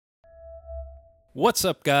What's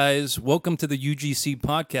up, guys? Welcome to the UGC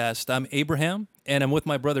podcast. I'm Abraham, and I'm with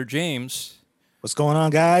my brother James. What's going on,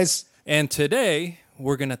 guys? And today,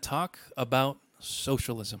 we're going to talk about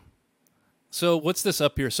socialism. So, what's this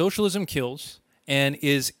up here? Socialism kills and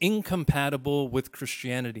is incompatible with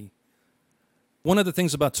Christianity. One of the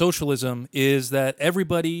things about socialism is that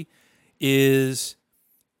everybody is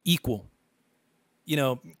equal.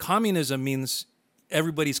 Communism means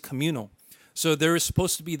everybody's communal. So there is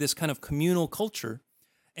supposed to be this kind of communal culture.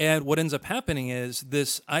 And what ends up happening is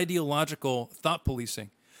this ideological thought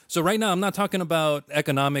policing. So right now, I'm not talking about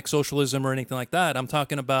economic socialism or anything like that. I'm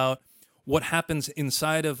talking about what happens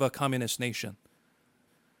inside of a communist nation.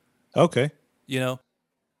 Okay. You know,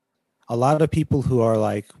 A lot of people who are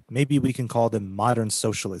like, maybe we can call them modern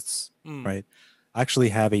socialists, right? Actually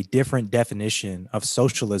have a different definition of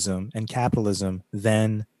socialism and capitalism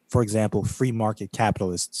than, for example, free market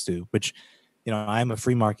capitalists do, which, I'm a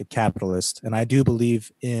free market capitalist, and I do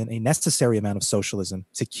believe in a necessary amount of socialism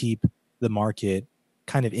to keep the market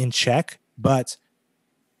kind of in check. But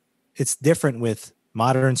it's different with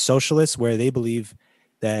modern socialists where they believe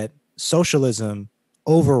that socialism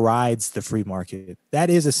overrides the free market.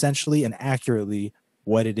 That is essentially and accurately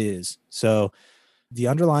what it is. So the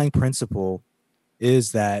underlying principle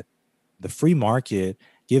is that the free market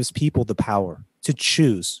gives people the power to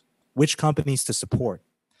choose which companies to support.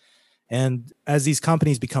 And as these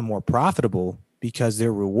companies become more profitable because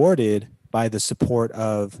they're rewarded by the support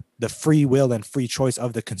of the free will and free choice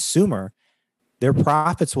of the consumer, their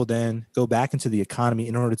profits will then go back into the economy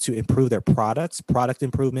in order to improve their products, product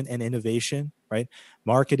improvement and innovation, right?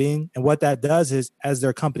 Marketing. And what that does is as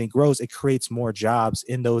their company grows, it creates more jobs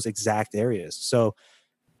in those exact areas. So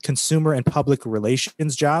consumer and public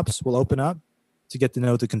relations jobs will open up to get to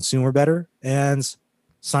know the consumer better, and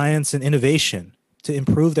science and innovation to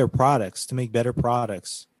improve their products, to make better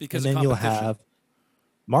products. because And of then you'll competition. have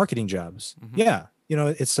marketing jobs. Mhm. Yeah.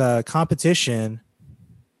 It's a competition.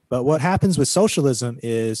 But what happens with socialism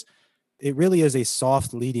is it really is a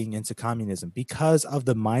soft leading into communism because of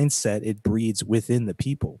the mindset it breeds within the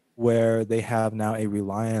people, where they have now a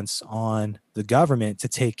reliance on the government to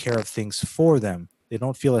take care of things for them. They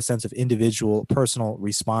don't feel a sense of individual personal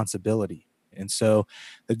responsibility. And so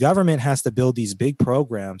the government has to build these big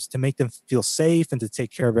programs to make them feel safe and to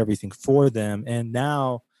take care of everything for them. And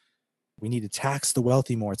now we need to tax the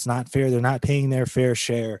wealthy more. It's not fair. They're not paying their fair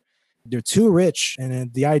share. They're too rich. And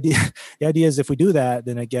then the idea the idea is if we do that,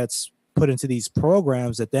 then it gets put into these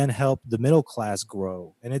programs that then help the middle class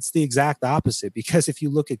grow. And it's the exact opposite, because if you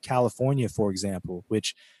look at California, for example,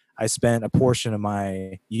 which I spent a portion of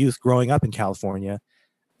my youth growing up in California,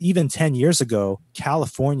 even 10 years ago,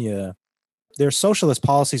 California, their socialist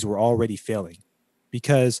policies were already failing,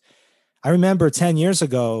 because I remember 10 years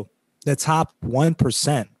ago, the top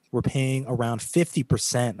 1% were paying around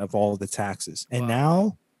 50% of all of the taxes. And Wow.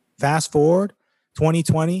 now, fast forward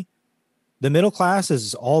 2020, the middle class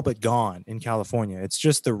is all but gone in California. It's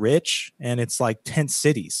just the rich, and it's like tent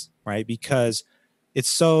cities, right? Because it's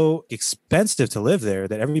so expensive to live there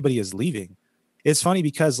that everybody is leaving. It's funny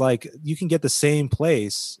because like you can get the same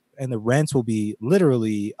place and the rent will be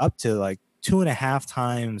literally up to like 2.5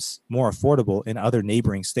 times more affordable in other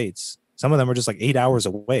neighboring states. Some of them are just like 8 hours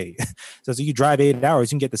away. So you drive 8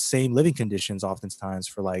 hours, you can get the same living conditions oftentimes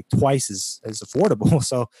for like twice as affordable.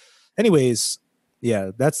 So anyways, yeah,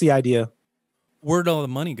 that's the idea. Where'd all the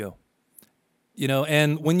money go?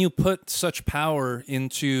 And when you put such power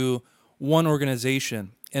into one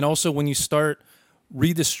organization, and also when you start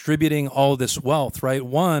redistributing all this wealth, right?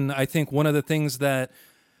 I think one of the things that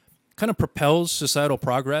kind of propels societal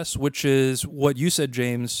progress, which is what you said,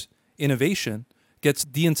 James, innovation, gets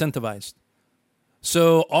de-incentivized.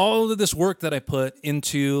 So all of this work that I put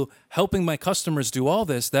into helping my customers do all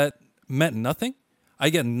this, that meant nothing. I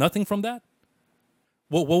get nothing from that.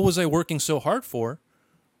 What was I working so hard for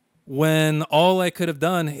when all I could have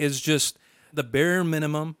done is just the bare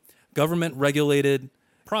minimum government regulated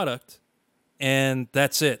product, and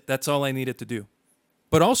that's it. That's all I needed to do.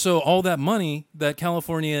 But also all that money that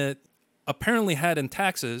California apparently had in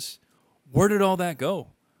taxes, where did all that go?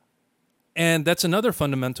 And that's another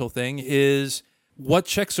fundamental thing is what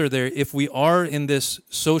checks are there if we are in this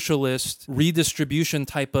socialist redistribution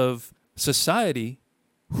type of society?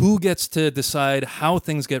 Who gets to decide how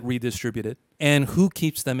things get redistributed and who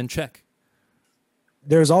keeps them in check?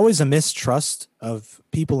 There's always a mistrust of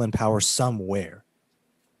people in power somewhere.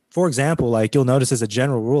 For example, like you'll notice as a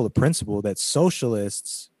general rule, the principle that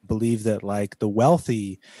socialists believe that like the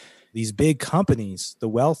wealthy, these big companies, the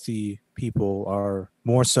wealthy people are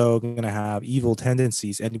more so going to have evil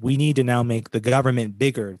tendencies, and we need to now make the government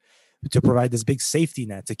bigger. to provide this big safety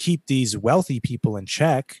net to keep these wealthy people in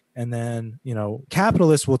check. And then,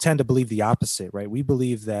 capitalists will tend to believe the opposite, right? We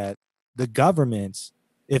believe that the government,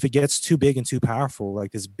 if it gets too big and too powerful,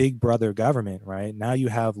 like this big brother government, right? Now you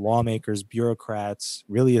have lawmakers, bureaucrats,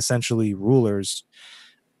 really essentially rulers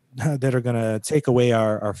that are going to take away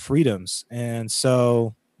our freedoms. And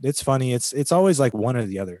so it's funny. It's always like one or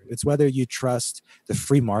the other. It's whether you trust the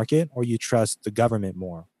free market or you trust the government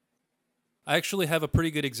more. I actually have a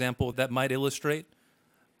pretty good example that might illustrate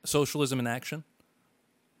socialism in action.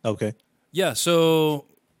 Okay. Yeah, so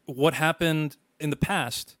what happened in the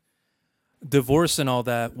past, divorce and all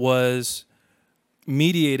that, was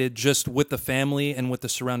mediated just with the family and with the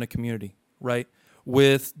surrounding community, right?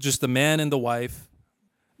 With just the man and the wife,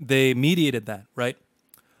 they mediated that, right?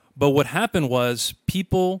 But what happened was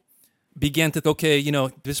people began to think, okay,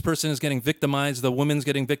 this person is getting victimized, the woman's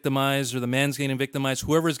getting victimized, or the man's getting victimized,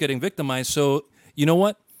 whoever's getting victimized. So you know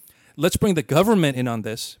what? Let's bring the government in on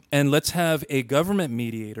this, and let's have a government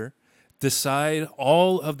mediator decide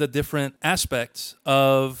all of the different aspects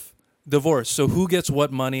of divorce. So who gets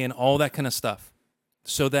what money and all that kind of stuff.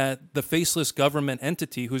 So that the faceless government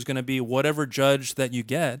entity, who's going to be whatever judge that you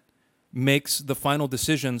get, makes the final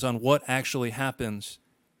decisions on what actually happens.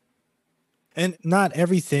 And not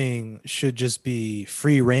everything should just be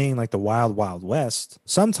free reign like the wild, wild west.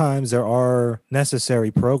 Sometimes there are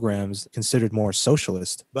necessary programs considered more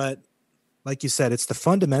socialist. But like you said, it's the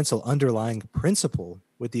fundamental underlying principle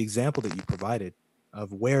with the example that you provided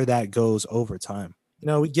of where that goes over time.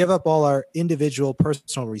 We give up all our individual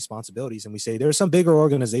personal responsibilities and we say there's some bigger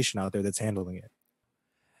organization out there that's handling it.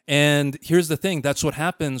 And here's the thing. That's what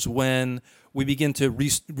happens when we begin to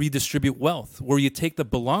redistribute wealth, where you take the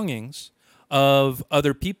belongings of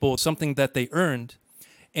other people, something that they earned,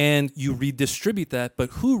 and you redistribute that. But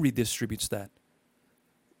who redistributes that?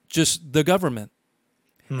 Just the government.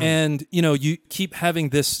 And, you keep having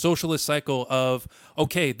this socialist cycle of,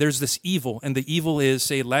 okay, there's this evil, and the evil is,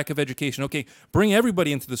 say, lack of education. Okay, bring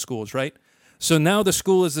everybody into the schools, right? So now the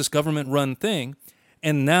school is this government-run thing,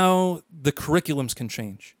 and now the curriculums can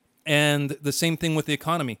change. And the same thing with the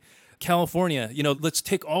economy. California, let's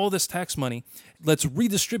take all this tax money, let's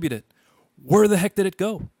redistribute it. Where the heck did it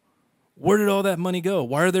go? Where did all that money go?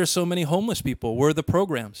 Why are there so many homeless people? Where are the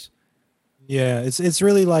programs? Yeah, it's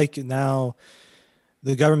really like now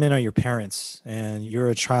the government are your parents and you're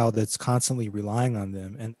a child that's constantly relying on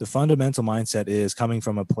them. And the fundamental mindset is coming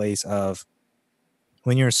from a place of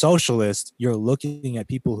when you're a socialist, you're looking at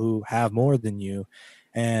people who have more than you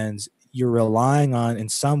and you're relying on in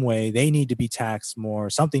some way they need to be taxed more.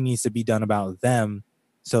 Something needs to be done about them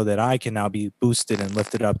so that I can now be boosted and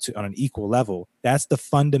lifted up to on an equal level. That's the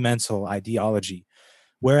fundamental ideology.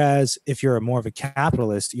 Whereas if you're more of a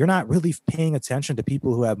capitalist, you're not really paying attention to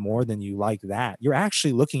people who have more than you like that. You're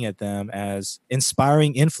actually looking at them as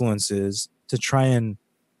inspiring influences to try and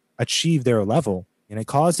achieve their level. And it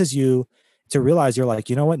causes you to realize you're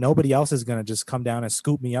like, you know what? Nobody else is going to just come down and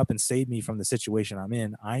scoop me up and save me from the situation I'm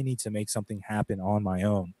in. I need to make something happen on my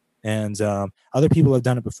own. And other people have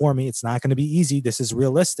done it before me. It's not going to be easy. This is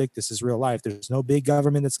realistic. This is real life. There's no big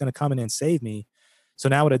government that's going to come in and save me. So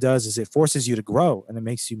now what it does is it forces you to grow and it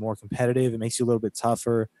makes you more competitive. It makes you a little bit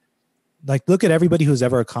tougher. Like look at everybody who's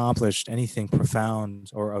ever accomplished anything profound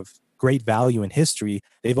or of great value in history.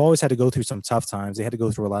 They've always had to go through some tough times. They had to go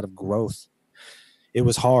through a lot of growth. It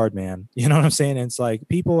was hard, man. You know what I'm saying? And it's like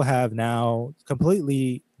people have now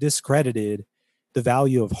completely discredited the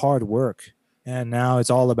value of hard work. And now it's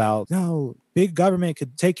all about, no, big government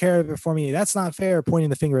could take care of it for me. That's not fair, pointing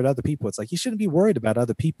the finger at other people. It's like you shouldn't be worried about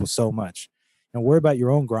other people so much. And worry about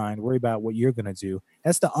your own grind. Worry about what you're going to do.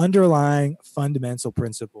 That's the underlying fundamental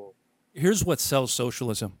principle. Here's what sells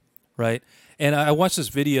socialism, right? And I watched this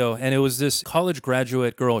video, and it was this college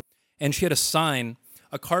graduate girl, and she had a sign,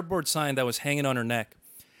 a cardboard sign that was hanging on her neck,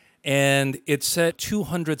 and it said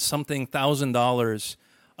 $200-something thousand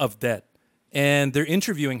of debt. And they're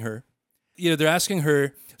interviewing her. They're asking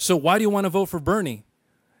her, so why do you want to vote for Bernie?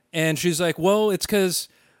 And she's like, well, it's because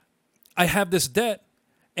I have this debt.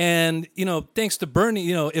 And, thanks to Bernie,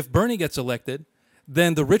 if Bernie gets elected,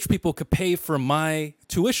 then the rich people could pay for my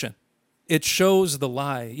tuition. It shows the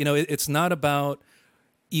lie. It's not about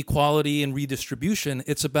equality and redistribution.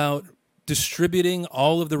 It's about distributing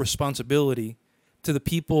all of the responsibility to the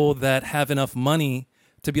people that have enough money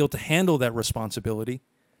to be able to handle that responsibility,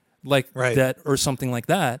 like right. debt or something like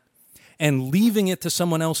that, and leaving it to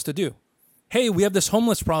someone else to do. Hey, we have this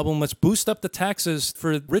homeless problem. Let's boost up the taxes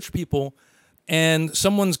for rich people. And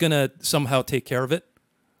someone's going to somehow take care of it.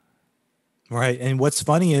 Right. And what's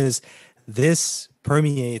funny is this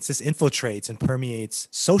infiltrates and permeates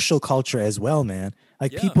social culture as well, man.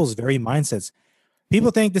 Like Yeah. people's very mindsets.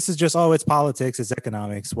 People think this is just, oh, it's politics, it's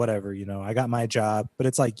economics, whatever, you know, I got my job. But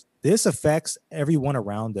it's like, this affects everyone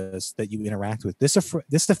around us that you interact with. This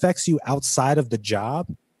affects you outside of the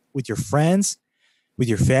job, with your friends, with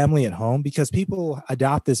your family at home, because people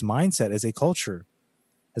adopt this mindset as a culture,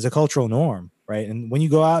 as a cultural norm, right? And when you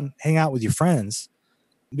go out and hang out with your friends,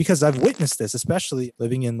 because I've witnessed this, especially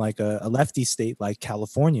living in like a lefty state like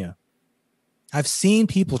California, I've seen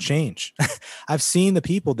people change. I've seen the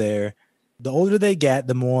people there, the older they get,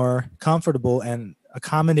 the more comfortable and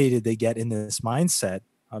accommodated they get in this mindset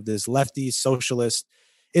of this lefty socialist.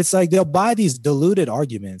 It's like they'll buy these diluted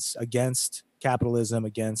arguments against capitalism,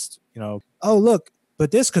 against, you know, oh, look, but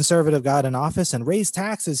this conservative got in office and raised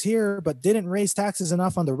taxes here, but didn't raise taxes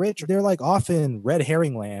enough on the rich. They're like often red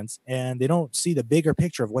herring lands, and they don't see the bigger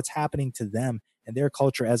picture of what's happening to them and their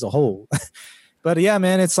culture as a whole. But yeah,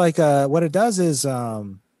 man, it's like what it does is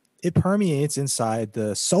it permeates inside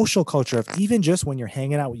the social culture of even just when you're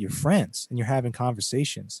hanging out with your friends and you're having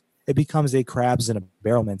conversations. It becomes a crabs in a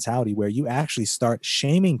barrel mentality where you actually start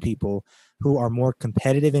shaming people who are more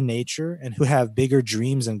competitive in nature and who have bigger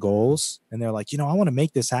dreams and goals. And they're like, you know, I want to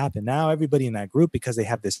make this happen. Now everybody in that group, because they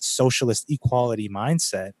have this socialist equality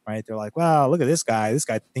mindset, right? They're like, wow, look at this guy. This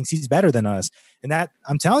guy thinks he's better than us. And that,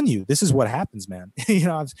 I'm telling you, this is what happens, man. You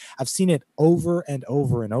know, I've seen it over and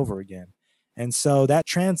over and over again. And so that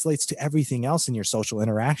translates to everything else in your social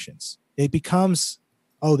interactions. It becomes,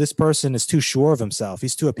 oh, this person is too sure of himself.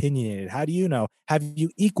 He's too opinionated. How do you know? Have you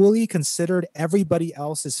equally considered everybody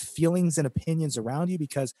else's feelings and opinions around you?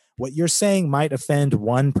 Because what you're saying might offend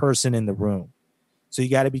one person in the room. So you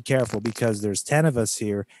got to be careful, because there's 10 of us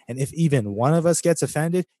here. And if even one of us gets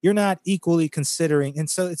offended, you're not equally considering. And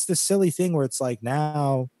so it's this silly thing where it's like,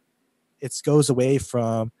 now it goes away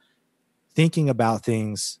from thinking about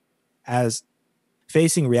things as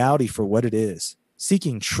facing reality for what it is,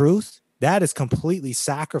 seeking truth. That is completely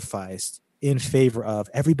sacrificed in favor of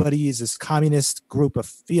everybody is this communist group of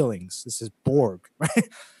feelings. This is Borg, right?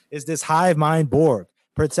 Is this hive mind Borg?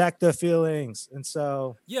 Protect the feelings. And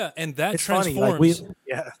so yeah, and that it's transforms funny,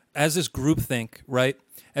 like as this groupthink, right?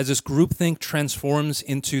 As this groupthink transforms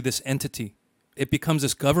into this entity, it becomes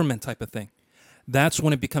this government type of thing. That's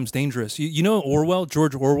when it becomes dangerous. You know Orwell,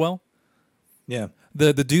 George Orwell? Yeah.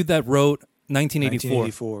 The dude that wrote 1984.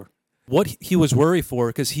 1984. What he was worried for,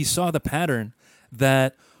 because he saw the pattern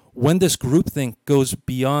that when this groupthink goes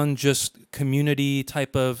beyond just community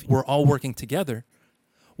type of we're all working together,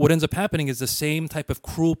 what ends up happening is the same type of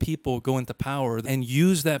cruel people go into power and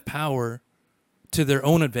use that power to their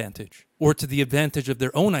own advantage or to the advantage of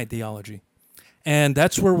their own ideology. And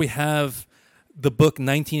that's where we have the book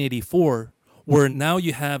 1984, where now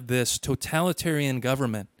you have this totalitarian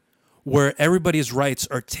government where everybody's rights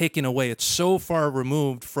are taken away. It's so far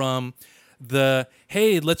removed from the,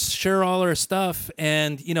 hey, let's share all our stuff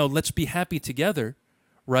and, you know, let's be happy together,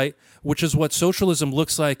 right? Which is what socialism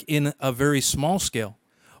looks like in a very small scale.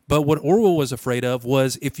 But what Orwell was afraid of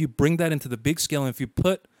was if you bring that into the big scale and if you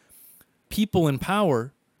put people in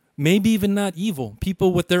power, maybe even not evil,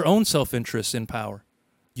 people with their own self-interest in power,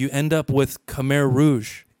 you end up with Khmer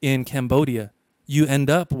Rouge in Cambodia. You end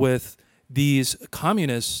up with these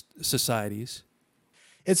communist societies.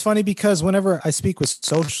 It's funny because whenever I speak with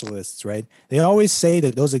socialists, right, they always say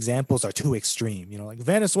that those examples are too extreme. You know, like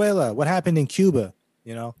Venezuela, what happened in Cuba,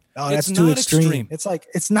 you know, oh, that's too extreme. It's like,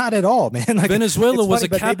 it's not at all, man. Like, Venezuela was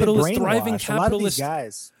funny, a capitalist, thriving capitalist. A lot of these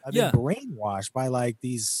guys have been brainwashed by like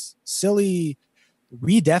these silly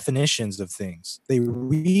redefinitions of things. They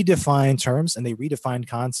redefine terms and they redefine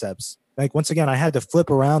concepts. Like, once again, I had to flip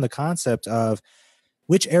around the concept of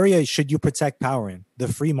which area should you protect power in, the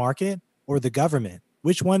free market or the government?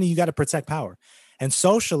 Which one you got to protect power? And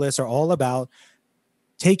socialists are all about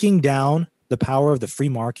taking down the power of the free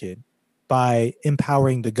market by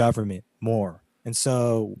empowering the government more. And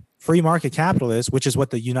so free market capitalists, which is what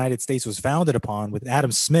the United States was founded upon with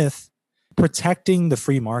Adam Smith, protecting the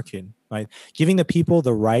free market, right? Giving the people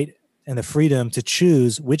the right and the freedom to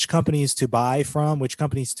choose which companies to buy from, which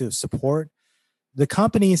companies to support. The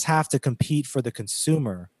companies have to compete for the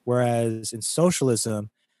consumer, whereas in socialism,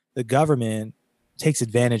 the government takes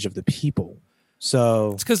advantage of the people.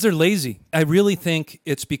 So it's because they're lazy. I really think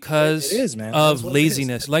it's because of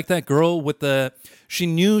laziness. Like that girl with she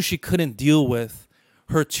knew she couldn't deal with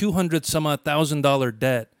her $200,000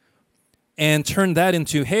 debt and turned that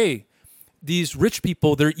into, hey, these rich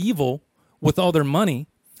people, they're evil with all their money,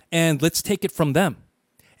 and let's take it from them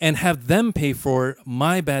and have them pay for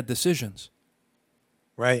my bad decisions.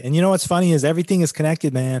 Right. And you know what's funny is everything is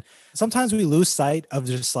connected, man. Sometimes we lose sight of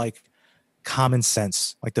just like common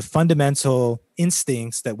sense, like the fundamental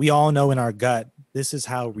instincts that we all know in our gut This is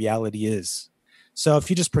how reality is. So if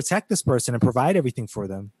you just protect this person and provide everything for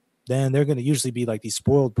them, then they're going to usually be like these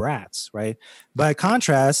spoiled brats, right? By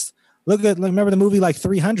contrast, remember the movie like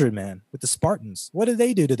 300, man, with the Spartans. What did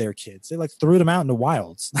they do to their kids? They like threw them out in the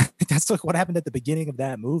wilds. That's like what happened at the beginning of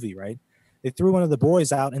that movie, right? They threw one of the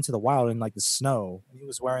boys out into the wild in like the snow. He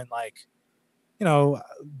was wearing like,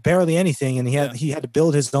 barely anything, and he had to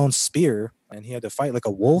build his own spear, and he had to fight like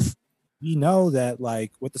a wolf. You know that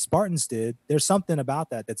like what the Spartans did, there's something about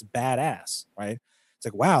that that's badass, right? It's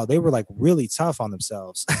like, wow, they were like really tough on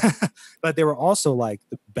themselves, but they were also like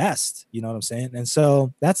the best, you know what I'm saying? And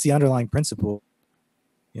so that's the underlying principle.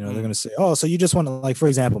 They're going to say, oh, so you just want to, like, for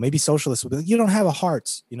example, maybe socialists would be like, you don't have a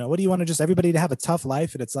heart. What do you want to just everybody to have a tough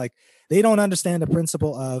life? And it's like, they don't understand the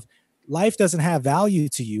principle of life doesn't have value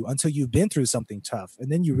to you until you've been through something tough.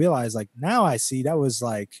 And then you realize, like, now I see that was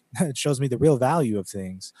like, it shows me the real value of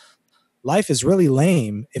things. Life is really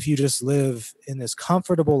lame if you just live in this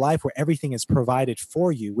comfortable life where everything is provided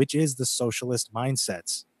for you, which is the socialist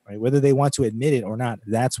mindsets, right? Whether they want to admit it or not,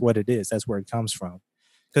 that's what it is. That's where it comes from.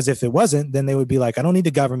 Because if it wasn't, then they would be like, I don't need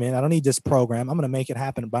the government. I don't need this program. I'm going to make it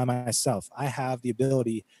happen by myself. I have the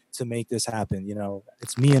ability to make this happen.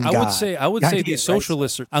 It's me and God. I would say these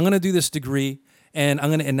socialists are, I'm going to do this degree and I'm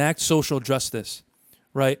going to enact social justice,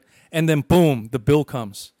 right? And then boom, the bill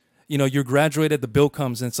comes. You're graduated, the bill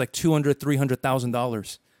comes, and it's like $200,000,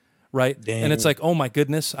 $300,000, right? Damn. And it's like, oh my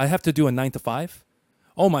goodness, I have to do a 9 to 5.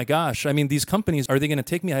 Oh my gosh. I mean, these companies, are they going to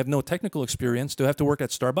take me? I have no technical experience. Do I have to work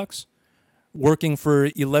at Starbucks? Working for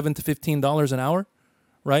 $11 to $15 an hour,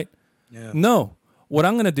 right? Yeah. No. What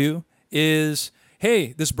I'm going to do is,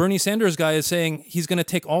 hey, this Bernie Sanders guy is saying he's going to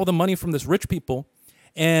take all the money from this rich people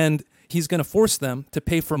and he's going to force them to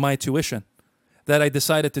pay for my tuition that I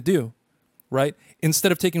decided to do, right?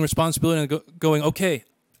 Instead of taking responsibility and going, okay,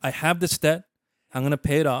 I have this debt. I'm going to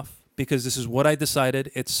pay it off because this is what I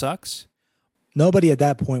decided. It sucks. Nobody at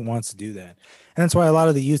that point wants to do that. And that's why a lot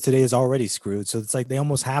of the youth today is already screwed. So it's like they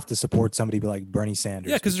almost have to support somebody like Bernie Sanders.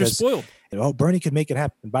 Yeah, because they're spoiled. Bernie could make it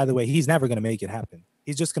happen. By the way, he's never going to make it happen.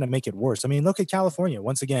 He's just going to make it worse. I mean, look at California.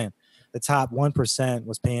 Once again, the top 1%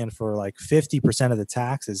 was paying for like 50% of the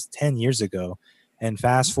taxes 10 years ago. And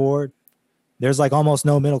fast forward, there's like almost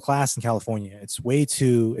no middle class in California. It's way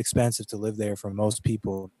too expensive to live there for most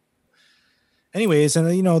people. Anyways, and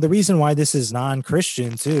the reason why this is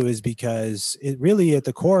non-Christian too is because it really, at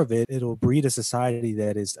the core of it, it'll breed a society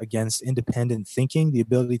that is against independent thinking, the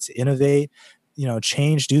ability to innovate,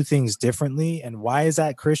 change, do things differently. And why is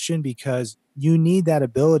that Christian? Because you need that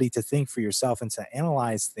ability to think for yourself and to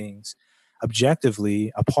analyze things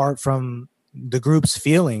objectively apart from the group's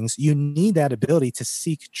feelings. You need that ability to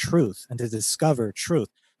seek truth and to discover truth.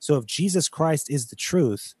 So if Jesus Christ is the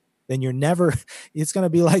truth, then it's going to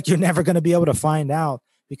be like you're never going to be able to find out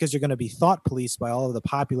because you're going to be thought policed by all of the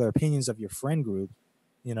popular opinions of your friend group,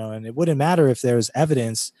 and it wouldn't matter if there's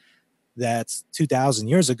evidence that 2,000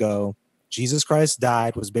 years ago, Jesus Christ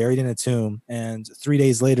died, was buried in a tomb, and 3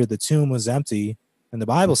 days later, the tomb was empty. And the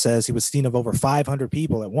Bible says he was seen of over 500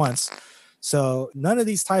 people at once. So none of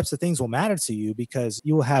these types of things will matter to you because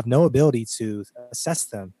you will have no ability to assess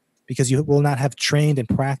them because you will not have trained and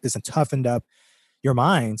practiced and toughened up your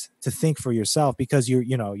mind to think for yourself because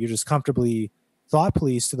you're just comfortably thought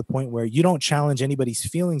police to the point where you don't challenge anybody's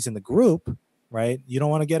feelings in the group, right? You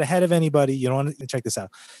don't want to get ahead of anybody. You don't want to, check this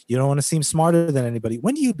out. You don't want to seem smarter than anybody.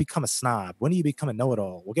 When do you become a snob? When do you become a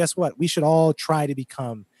know-it-all? Well, guess what? We should all try to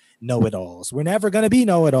become know-it-alls. We're never going to be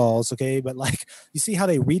know-it-alls, okay? But like, you see how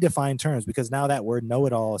they redefine terms because now that word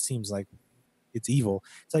know-it-all seems like it's evil.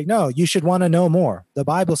 It's like, no, you should want to know more. The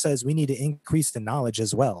Bible says we need to increase the knowledge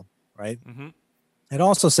as well, right? Mm-hmm. It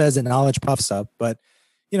also says that knowledge puffs up, but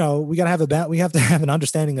we have to have an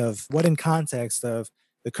understanding of what in context of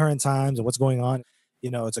the current times and what's going on.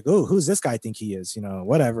 It's like, oh, who's this guy think he is?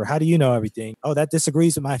 Whatever. How do you know everything? Oh, that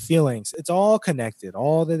disagrees with my feelings. It's all connected.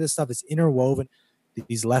 All of this stuff is interwoven.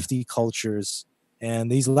 These lefty cultures, and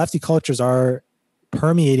these lefty cultures are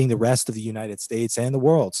permeating the rest of the United States and the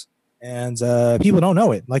world. And people don't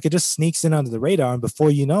know it. Like it just sneaks in under the radar, and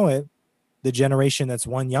before you know it, the generation that's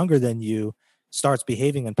one younger than you starts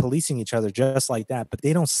behaving and policing each other just like that, but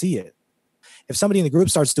they don't see it. If somebody in the group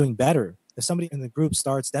starts doing better, if somebody in the group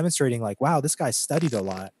starts demonstrating like, wow, this guy studied a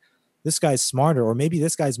lot, this guy's smarter, or maybe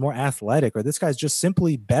this guy's more athletic, or this guy's just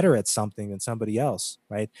simply better at something than somebody else,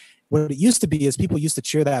 right? What it used to be is people used to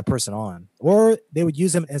cheer that person on, or they would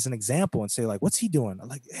use him as an example and say like, what's he doing?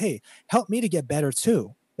 Like, hey, help me to get better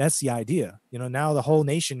too. That's the idea. Now the whole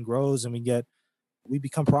nation grows and we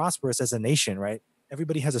become prosperous as a nation, right?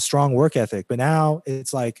 Everybody has a strong work ethic, but now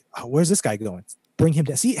it's like, oh, where's this guy going? bring him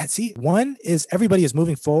down. See, one is everybody is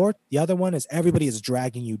moving forward. The other one is everybody is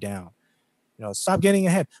dragging you down. Stop getting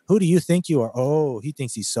ahead. Who do you think you are? Oh, he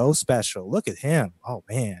thinks he's so special. Look at him. Oh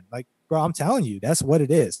man. Like, bro, I'm telling you, that's what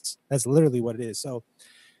it is. That's literally what it is. So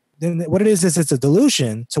then what it is it's a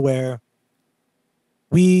delusion to where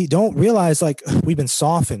we don't realize, like, we've been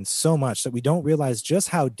softened so much that we don't realize just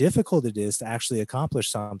how difficult it is to actually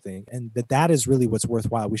accomplish something. And that is really what's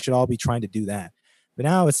worthwhile. We should all be trying to do that. But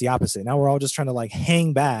now it's the opposite. Now we're all just trying to like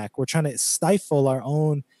hang back. We're trying to stifle our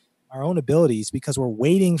own abilities because we're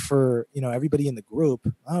waiting for, everybody in the group.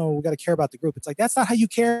 Oh, we got to care about the group. It's like, that's not how you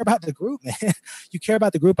care about the group, man. You care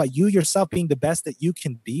about the group by you yourself being the best that you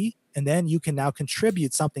can be. And then you can now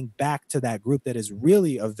contribute something back to that group that is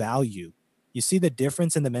really of value. You see the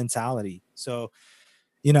difference in the mentality. So,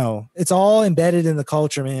 it's all embedded in the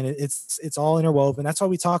culture, man. It's all interwoven. That's why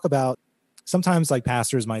we talk about, sometimes like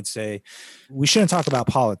pastors might say, we shouldn't talk about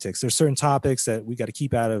politics. There's certain topics that we got to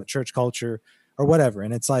keep out of church culture or whatever.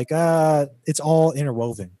 And it's like, it's all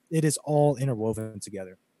interwoven. It is all interwoven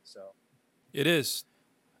together. So it is.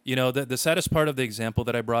 The saddest part of the example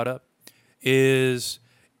that I brought up is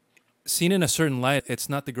seen in a certain light. It's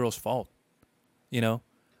not the girl's fault,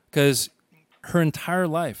 because her entire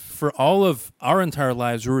life, for all of our entire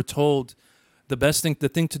lives, we were told the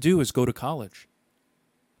thing to do is go to college.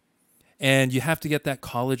 And you have to get that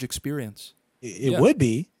college experience. It would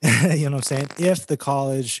be, you know what I'm saying?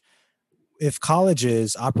 If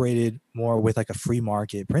colleges operated more with like a free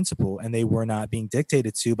market principle and they were not being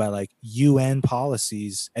dictated to by like UN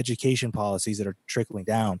policies, education policies that are trickling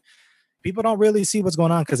down, people don't really see what's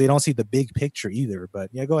going on because they don't see the big picture either.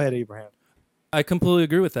 But yeah, go ahead, Abraham. I completely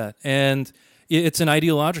agree with that. And it's an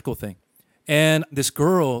ideological thing. And this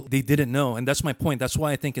girl, they didn't know. And that's my point. That's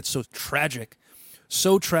why I think it's so tragic.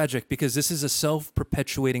 So tragic, because this is a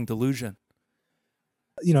self-perpetuating delusion.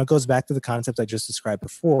 It goes back to the concept I just described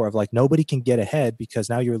before of like, nobody can get ahead because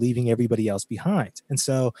now you're leaving everybody else behind. And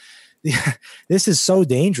so this is so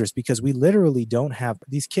dangerous because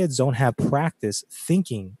these kids don't have practice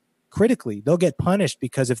thinking critically. They'll get punished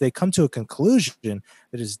because if they come to a conclusion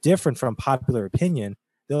that is different from popular opinion,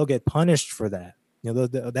 they'll get punished for that.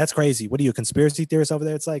 That's crazy. What are you, a conspiracy theorist over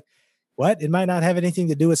there? It's like, what? It might not have anything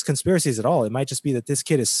to do with conspiracies at all. It might just be that this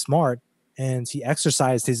kid is smart and he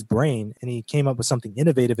exercised his brain and he came up with something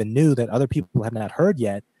innovative and new that other people have not heard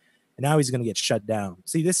yet. And now he's going to get shut down.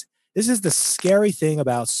 See, this is the scary thing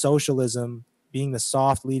about socialism being the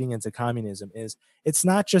soft leading into communism is it's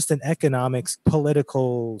not just an economics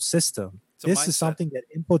political system. This is something that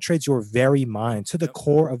infiltrates your very mind to the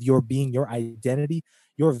core of your being, your identity,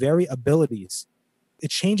 your very abilities.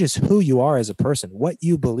 It changes who you are as a person, what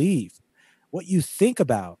you believe, what you think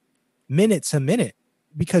about minute to minute,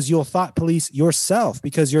 because you'll thought police yourself,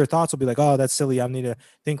 because your thoughts will be like, oh, that's silly. I need to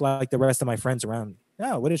think like the rest of my friends around me.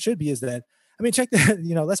 No, what it should be is that, check that,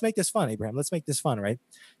 let's make this fun, Abraham. Let's make this fun, right?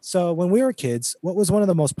 So when we were kids, what was one of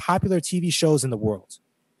the most popular TV shows in the world?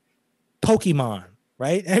 Pokemon,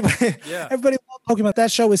 right? Everybody loved Pokemon.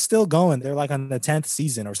 That show is still going. They're like on the 10th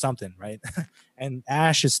season or something, right? And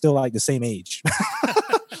Ash is still like the same age.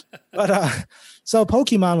 But so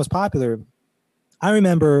Pokemon was popular. I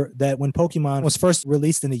remember that when Pokemon was first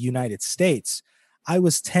released in the United States, I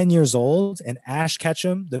was 10 years old and Ash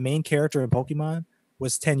Ketchum, the main character in Pokemon,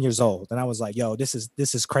 was 10 years old. And I was like, yo, this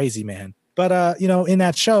is crazy, man. But, in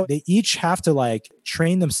that show, they each have to like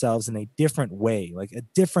train themselves in a different way, like a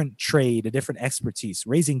different trade, a different expertise,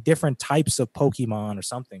 raising different types of Pokemon or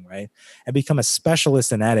something, right? And become a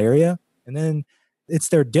specialist in that area. And then it's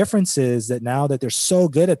their differences that now that they're so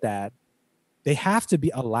good at that, they have to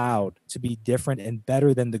be allowed to be different and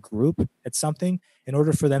better than the group at something in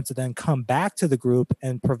order for them to then come back to the group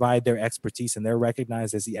and provide their expertise, and they're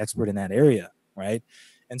recognized as the expert in that area, right?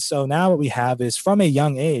 And so now what we have is from a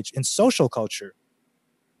young age in social culture,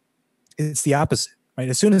 it's the opposite, right?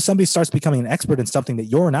 As soon as somebody starts becoming an expert in something that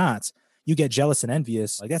you're not, you get jealous and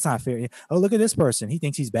envious. Like, that's not fair. Oh, look at this person. He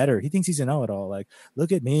thinks he's better. He thinks he's a know-it-all. Like,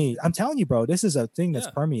 look at me. I'm telling you, bro, this is a thing that's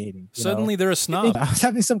permeating. Suddenly they're a snob. I was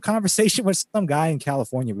having some conversation with some guy in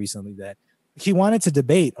California recently that he wanted to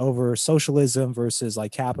debate over socialism versus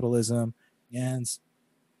like capitalism. And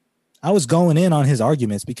I was going in on his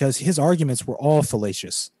arguments because his arguments were all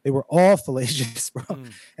fallacious. They were all fallacious, bro.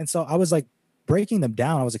 And so I was like breaking them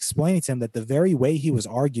down. I was explaining to him that the very way he was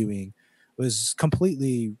arguing was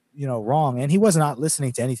completely, wrong. And he was not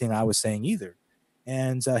listening to anything I was saying either.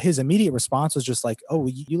 And his immediate response was just like, "Oh,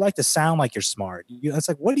 you like to sound like you're smart." It's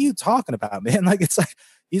like, what are you talking about, man? Like, it's like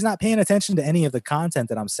he's not paying attention to any of the content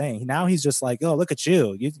that I'm saying. Now he's just like, "Oh, look at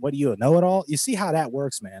you. What do you know it all?" You see how that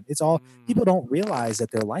works, man? It's all people don't realize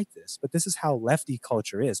that they're like this, but this is how lefty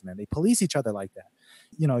culture is, man. They police each other like that.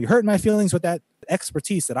 You're hurting my feelings with that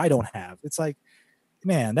expertise that I don't have. It's like,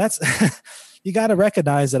 man, that's you got to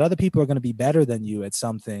recognize that other people are going to be better than you at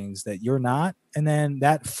some things that you're not, and then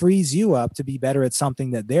that frees you up to be better at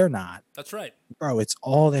something that they're not. That's right, bro. It's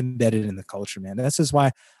all embedded in the culture, man. This is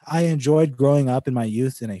why I enjoyed growing up in my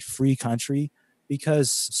youth in a free country,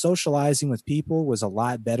 because socializing with people was a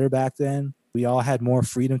lot better back then. We all had more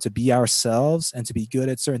freedom to be ourselves and to be good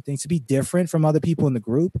at certain things, to be different from other people in the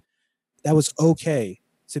group. That was okay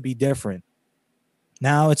to be different.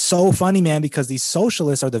 Now it's so funny, man, because these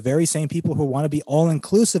socialists are the very same people who want to be all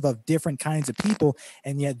inclusive of different kinds of people.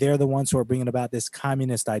 And yet they're the ones who are bringing about this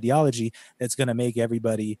communist ideology that's going to make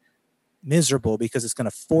everybody miserable, because it's going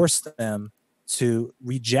to force them to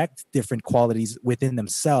reject different qualities within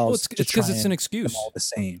themselves. Well, it's because it's an excuse. All the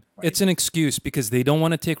same. Right? It's an excuse because they don't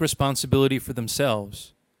want to take responsibility for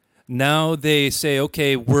themselves. Now they say,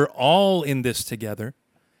 okay, we're all in this together,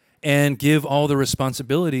 and give all the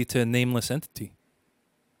responsibility to a nameless entity.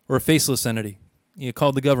 Or a faceless entity,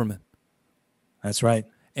 called the government. That's right.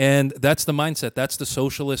 And that's the mindset. That's the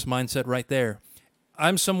socialist mindset right there.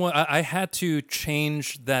 I had to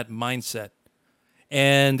change that mindset,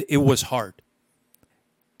 and it was hard.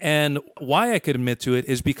 And why I could admit to it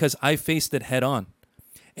is because I faced it head on,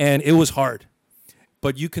 and it was hard.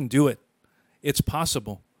 But you can do it. It's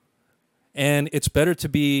possible. And it's better to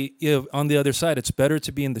be on the other side. It's better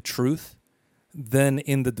to be in the truth than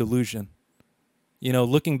in the delusion.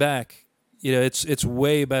 Looking back, it's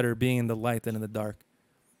way better being in the light than in the dark.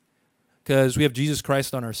 Because we have Jesus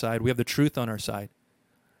Christ on our side. We have the truth on our side.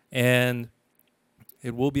 And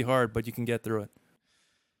it will be hard, but you can get through it.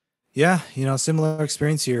 Yeah, similar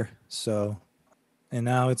experience here. So, and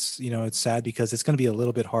now it's sad because it's going to be a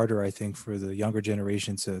little bit harder, I think, for the younger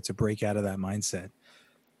generation to break out of that mindset.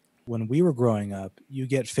 When we were growing up, you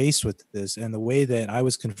get faced with this, and the way that I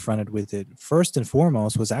was confronted with it, first and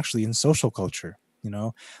foremost, was actually in social culture.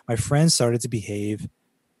 My friends started to behave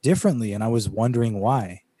differently, and I was wondering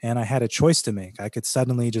why. And I had a choice to make. I could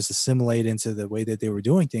suddenly just assimilate into the way that they were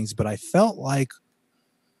doing things, but I felt like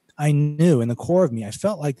I knew in the core of me, I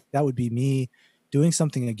felt like that would be me doing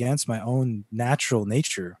something against my own natural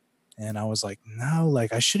nature. And I was like, no,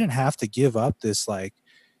 like I shouldn't have to give up this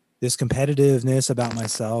competitiveness about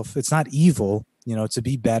myself. It's not evil, to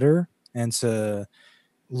be better and to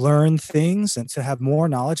learn things and to have more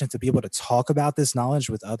knowledge and to be able to talk about this knowledge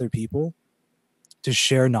with other people, to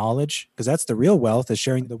share knowledge, because that's the real wealth, is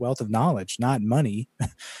sharing the wealth of knowledge, not money,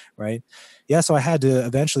 right? Yeah, so I had to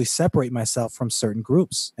eventually separate myself from certain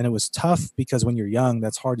groups. And it was tough because when you're young,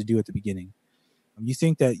 that's hard to do at the beginning. You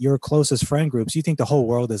think that your closest friend groups, you think the whole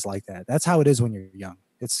world is like that. That's how it is when you're young.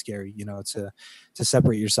 It's scary, to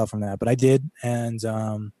separate yourself from that. But I did, and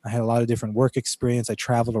I had a lot of different work experience. I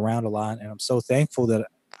traveled around a lot, and I'm so thankful that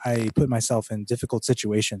I put myself in difficult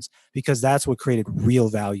situations, because that's what created real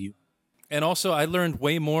value. And also, I learned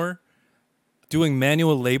way more doing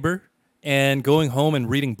manual labor and going home and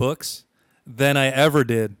reading books than I ever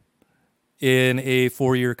did in a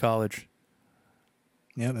 4-year college.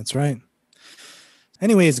 Yeah, that's right.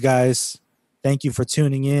 Anyways, guys, thank you for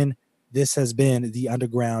tuning in. This has been the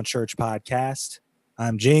Underground Church Podcast.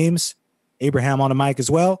 I'm James. Abraham on the mic as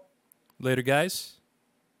well. Later, guys.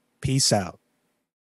 Peace out.